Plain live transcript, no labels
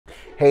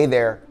Hey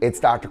there, it's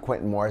Dr.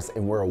 Quentin Morris,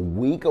 and we're a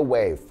week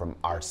away from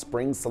our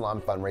Spring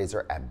Salon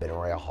Fundraiser at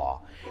Benaroya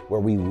Hall,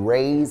 where we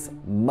raise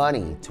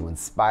money to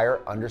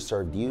inspire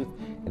underserved youth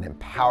and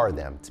empower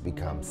them to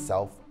become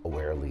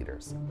self-aware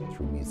leaders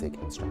through music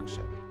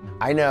instruction.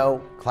 I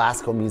know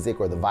classical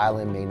music or the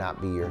violin may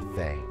not be your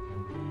thing,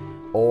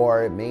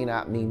 or it may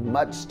not mean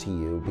much to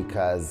you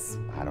because,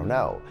 I don't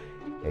know,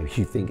 maybe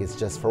you think it's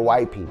just for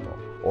white people,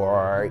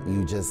 or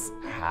you just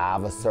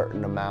have a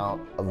certain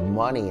amount of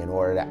money in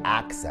order to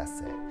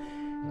access it.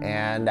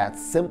 And that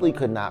simply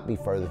could not be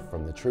further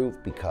from the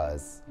truth,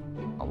 because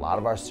a lot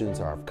of our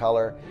students are of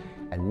color,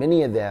 and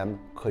many of them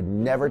could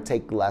never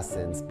take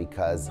lessons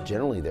because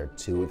generally they're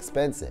too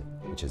expensive,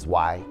 which is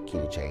why Key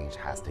to Change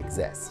has to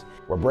exist.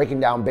 We're breaking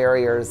down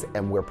barriers,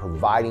 and we're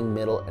providing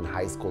middle and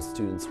high school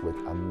students with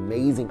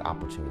amazing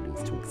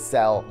opportunities to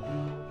excel,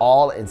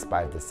 all in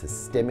spite of the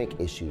systemic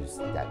issues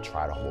that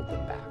try to hold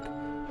them back.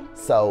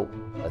 So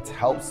let's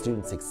help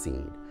students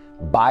succeed.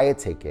 Buy a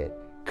ticket,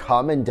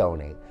 come and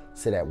donate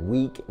so that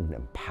we can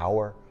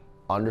empower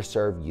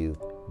underserved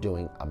youth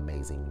doing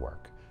amazing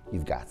work.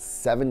 You've got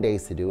 7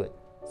 days to do it,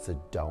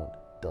 so don't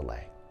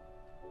delay.